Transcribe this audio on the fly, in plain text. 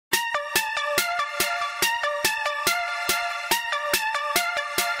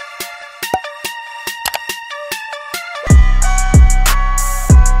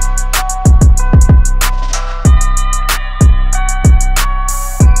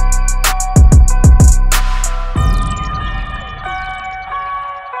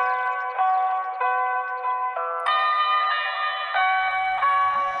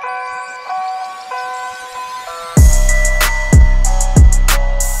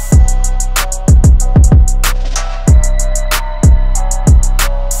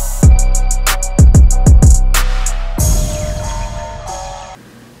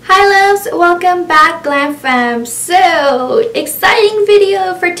Welcome back, Glam Fam. So exciting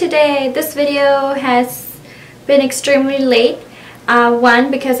video for today. This video has been extremely late.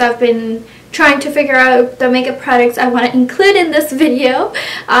 One, because I've been trying to figure out the makeup products I want to include in this video.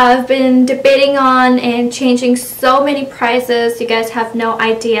 I've been debating on and changing so many prices. You guys have no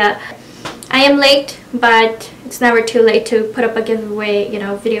idea. I am late, but it's never too late to put up a giveaway,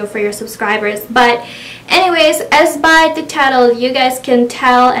 video for your subscribers. But anyways, as by the title, you guys can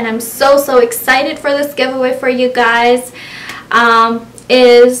tell, and I'm so excited for this giveaway for you guys,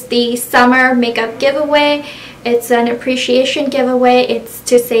 is the summer makeup giveaway. It's an appreciation giveaway. It's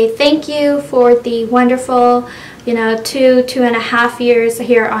to say thank you for the wonderful, 2.5 years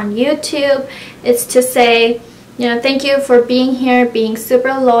here on YouTube. It's to say, thank you for being here, being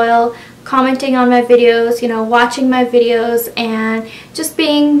super loyal, commenting on my videos, watching my videos, and just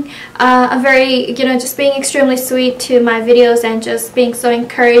being just being extremely sweet to my videos, and just being so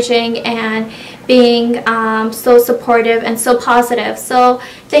encouraging and being so supportive and so positive. So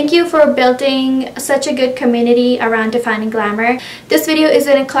thank you for building such a good community around Defining Glamour. This video is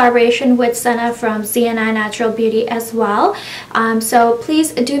in a collaboration with Sana from ZNI Natural Beauty as well. So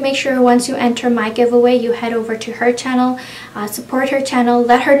please do make sure once you enter my giveaway, you head over to her channel, support her channel,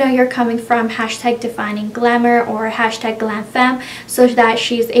 let her know you're coming from #DefiningGlamour or #GlamFam, so that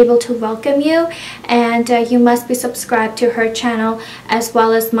she's able to welcome you. And you must be subscribed to her channel as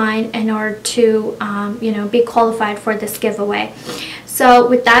well as mine in order to be qualified for this giveaway. So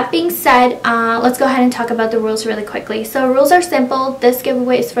with that being said, let's go ahead and talk about the rules really quickly. So rules are simple. This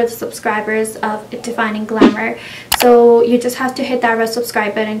giveaway is for the subscribers of Defining Glamour. So you just have to hit that red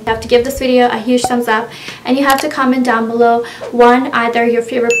subscribe button. You have to give this video a huge thumbs up, and you have to comment down below, one, either your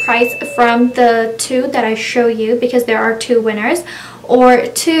favorite price from the two that I show you, because there are two winners, or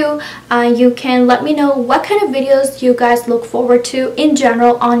two, you can let me know what kind of videos you guys look forward to in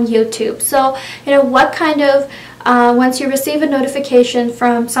general on YouTube. So what kind of once you receive a notification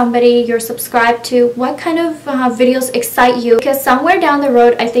from somebody you're subscribed to, what kind of videos excite you? Because somewhere down the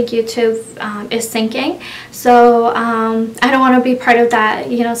road, I think YouTube is sinking. So I don't want to be part of that,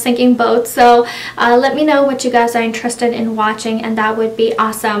 sinking boat. So let me know what you guys are interested in watching, and that would be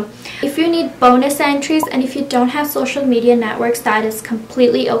awesome. If you need bonus entries, and if you don't have social media networks, that is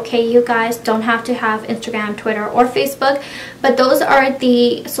completely okay. You guys don't have to have Instagram, Twitter, or Facebook, but those are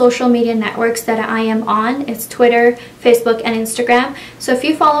the social media networks that I am on. It's Twitter, Facebook, and Instagram. So if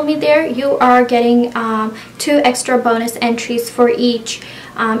you follow me there, you are getting 2 extra bonus entries for each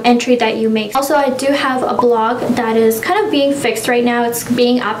entry that you make. Also, I do have a blog that is kind of being fixed right now. It's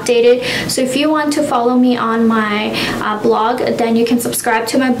being updated. So if you want to follow me on my blog, then you can subscribe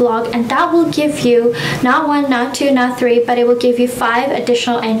to my blog, and that will give you not 1, not 2, not 3, but it will give you 5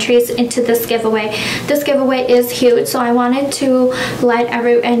 additional entries into this giveaway. This giveaway is huge, so I wanted to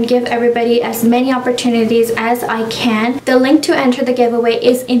give everybody as many opportunities as I can. The link to enter the giveaway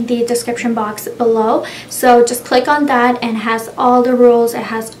is in the description box below. So just click on that, and it has all the rules. It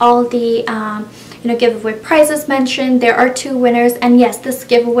has all the giveaway prizes mentioned. There are 2 winners, and yes, this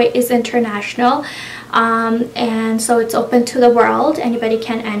giveaway is international, and so it's open to the world. Anybody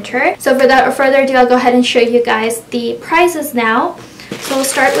can enter. So without further ado, I'll go ahead and show you guys the prizes now. So we'll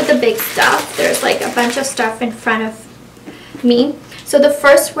start with the big stuff. There's like a bunch of stuff in front of me. So the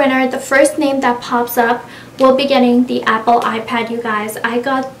first winner, the first name that pops up, will be getting the Apple iPad. You guys, I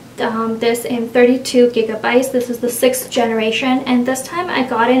got this in 32 gigabytes. This is the 6th generation, and this time I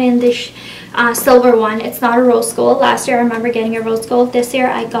got it in the silver one. It's not a rose gold. Last year I remember getting a rose gold. This year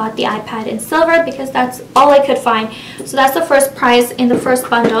I got the iPad in silver because that's all I could find. So that's the first prize in the first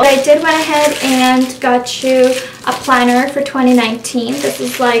bundle. I did went ahead and got you a planner for 2019. This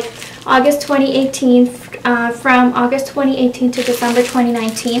is like August 2018, from August 2018 to December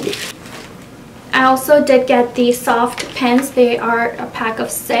 2019. I also did get the soft pens. They are a pack of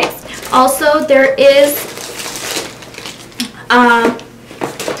 6. Also, there is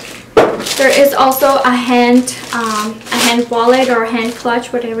also a hand wallet or a hand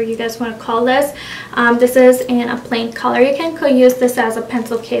clutch, whatever you guys want to call this. This is in a plain color. You can use this as a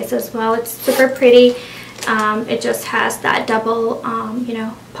pencil case as well. It's super pretty. It just has that double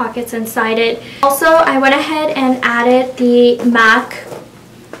pockets inside it. Also, I went ahead and added the MAC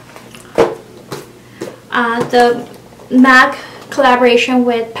collaboration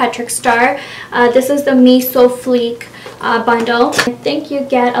with Patrick Star. This is the Me So Fleek bundle. I think you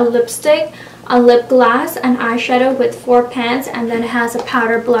get a lipstick, a lip gloss, an eyeshadow with 4 pans, and then it has a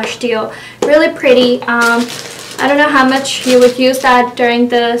powder blush deal. Really pretty. I don't know how much you would use that during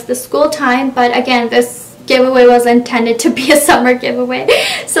the school time, but again, this giveaway was intended to be a summer giveaway,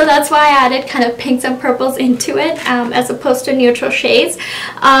 so that's why I added kind of pinks and purples into it as opposed to neutral shades.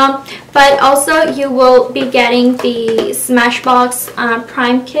 But also you will be getting the Smashbox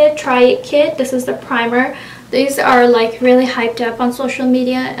Prime Kit, Try It Kit. This is the primer. These are like really hyped up on social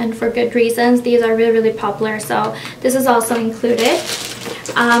media, and for good reasons. These are really popular, so this is also included.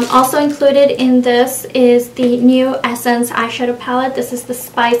 Also included in this is the new Essence eyeshadow palette. This is the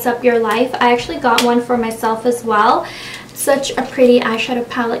Spice Up Your Life. I actually got one for myself as well. Such a pretty eyeshadow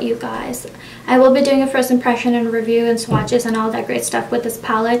palette, you guys. I will be doing a first impression and review and swatches and all that great stuff with this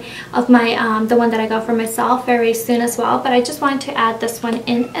palette of my the one that I got for myself very soon as well, but I just wanted to add this one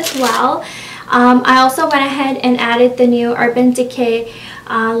in as well. I also went ahead and added the new Urban Decay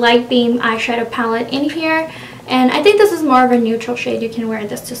Light Beam eyeshadow palette in here, and I think this is more of a neutral shade. You can wear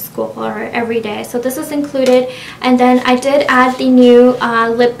this to school or every day, so this is included. And then I did add the new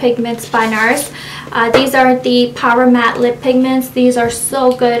lip pigments by NARS. These are the Power Matte lip pigments. These are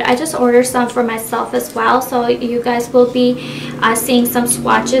so good. I just ordered some for myself as well, so you guys will be seeing some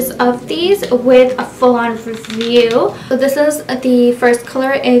swatches of these with a full-on review. So this is the first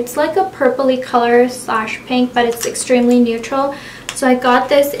color. It's like a purpley color slash pink, but it's extremely neutral. So I got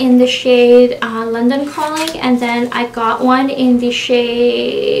this in the shade London Calling, and then I got one in the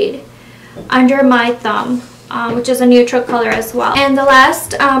shade Under My Thumb, which is a neutral color as well. And the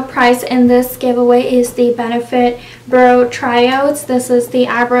last prize in this giveaway is the Benefit Brow Tryouts. This is the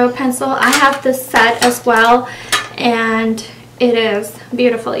eyebrow pencil. I have this set as well, and it is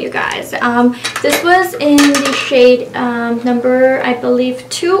beautiful, you guys. This was in the shade number, I believe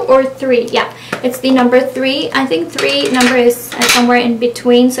 2 or 3. Yeah, it's the number 3. I think 3 number is somewhere in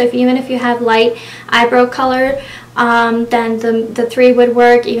between, so even if you have light eyebrow color, then the 3 would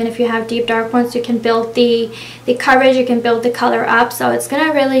work. Even if you have deep dark ones, you can build the coverage, you can build the color up. So it's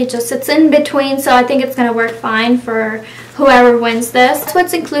gonna really just, it's in between, so I think it's gonna work fine for whoever wins this. That's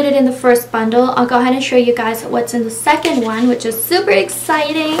what's included in the first bundle. I'll go ahead and show you guys what's in the second one, which is super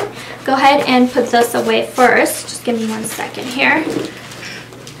exciting. Go ahead and put this away first. Just give me 1 second here.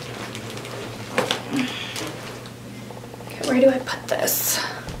 Okay, where do I put this?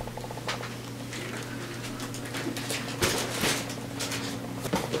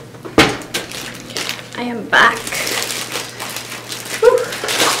 I am back. Whew.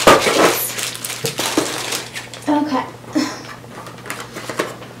 Okay.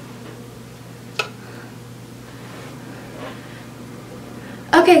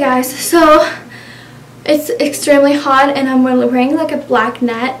 Okay guys, so it's extremely hot and I'm wearing like a black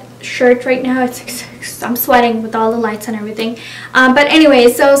net shirt right now. I'm sweating with all the lights and everything. But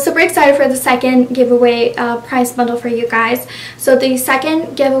anyway, so super excited for the second giveaway prize bundle for you guys. So the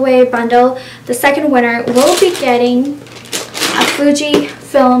second giveaway bundle, the second winner will be getting a Fuji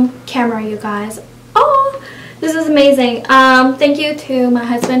film camera, you guys. Oh, this is amazing. Thank you to my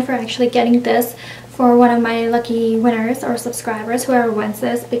husband for actually getting this for one of my lucky winners or subscribers, whoever wins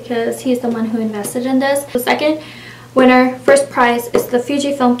this, because he's the one who invested in this. The second winner, first prize, is the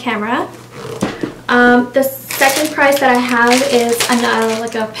Fuji film camera. The second prize that I have is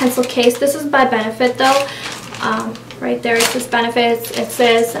like a pencil case. This is by Benefit though. Right there it says Benefit. It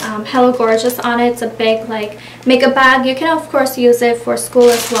says Hello Gorgeous on it. It's a big like makeup bag. You can of course use it for school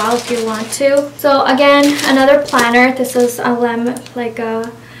as well if you want to. So again, another planner. This is a like a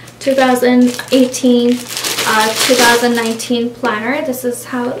 2018 2019 planner. This is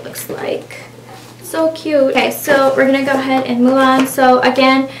how it looks like. So cute. Okay, so we're gonna go ahead and move on. So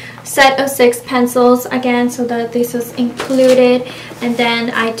again, set of 6 pencils again, so that this is included. And then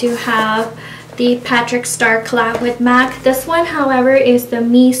I do have the Patrick Star collab with MAC. This one, however, is the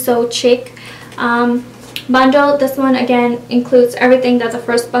Me So Chic bundle. This one again includes everything that the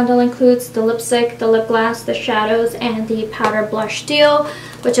first bundle includes: the lipstick, the lip gloss, the shadows, and the powder blush deal,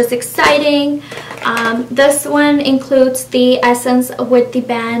 which is exciting. This one includes the Essence with the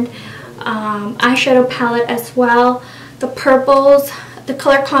Band eyeshadow palette as well, the purples, the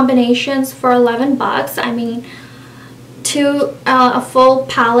color combinations for 11 bucks. I mean, a full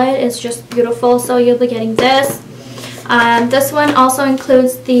palette is just beautiful, so you'll be getting this. This one also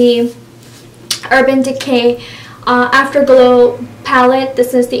includes the Urban Decay Afterglow palette.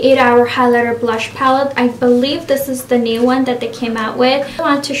 This is the 8-hour highlighter blush palette. I believe this is the new one that they came out with. I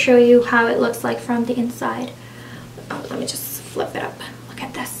want to show you how it looks like from the inside. Oh, let me just flip it up. Look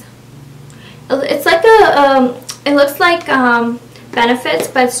at this. It's like a it looks like Benefits,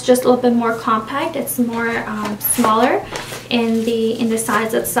 but it's just a little bit more compact. It's more smaller in the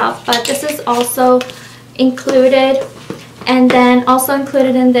size itself, but this is also included. And then also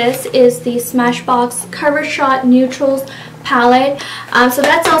included in this is the Smashbox Cover Shot Neutrals palette. So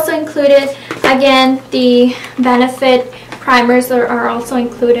that's also included. Again, the Benefit primers are also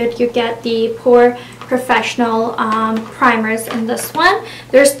included. You get the Pore Professional primers in this one.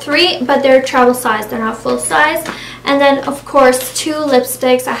 There's 3, but they're travel size, they're not full size. And then of course 2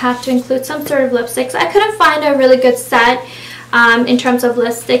 lipsticks. I have to include some sort of lipsticks. I couldn't find a really good set in terms of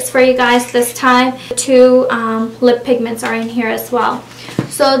lipsticks for you guys this time. 2 lip pigments are in here as well.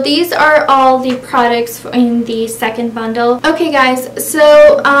 So these are all the products in the second bundle. Okay guys,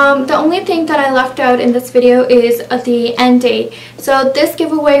 so the only thing that I left out in this video is the end date. So this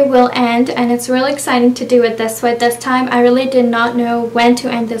giveaway will end, and it's really exciting to do it this way this time. I really did not know when to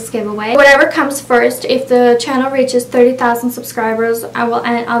end this giveaway. Whatever comes first, if the channel reaches 30,000 subscribers, I will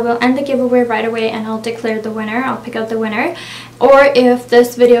end the giveaway right away, and I'll declare the winner. I'll pick out the winner. Or if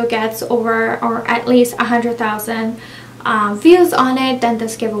this video gets over or at least 100,000 views on it, then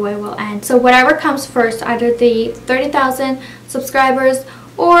this giveaway will end. So whatever comes first, either the 30,000 subscribers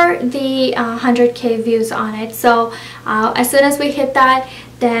or the 100k views on it. So as soon as we hit that,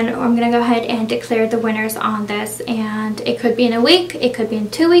 then I'm gonna go ahead and declare the winners on this, and it could be in a week, it could be in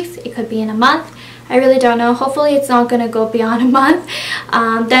 2 weeks, it could be in a month. I really don't know. Hopefully it's not going to go beyond a month.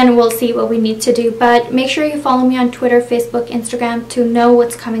 Then we'll see what we need to do. But make sure you follow me on Twitter, Facebook, Instagram to know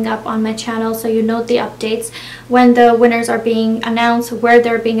what's coming up on my channel, so you know the updates, when the winners are being announced, where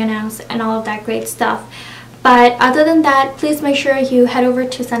they're being announced, and all of that great stuff. But other than that, please make sure you head over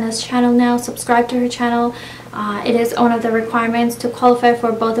to Sana's channel now, subscribe to her channel. It is one of the requirements to qualify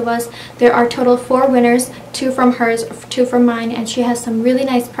for both of us. There are total 4 winners, 2 from hers, 2 from mine, and she has some really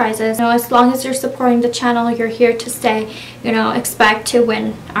nice prizes. You know, as long as you're supporting the channel, you're here to stay. You know, expect to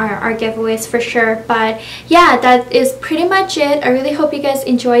win our giveaways for sure. But yeah, that is pretty much it. I really hope you guys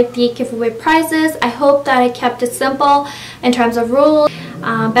enjoyed the giveaway prizes. I hope that I kept it simple in terms of rules.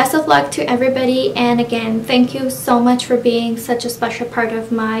 Best of luck to everybody, and again, thank you so much for being such a special part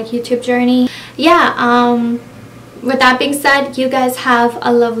of my YouTube journey. Yeah, with that being said, you guys have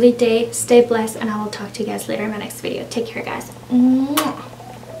a lovely day, stay blessed, and I will talk to you guys later in my next video. Take care guys.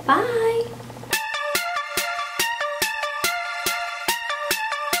 Bye.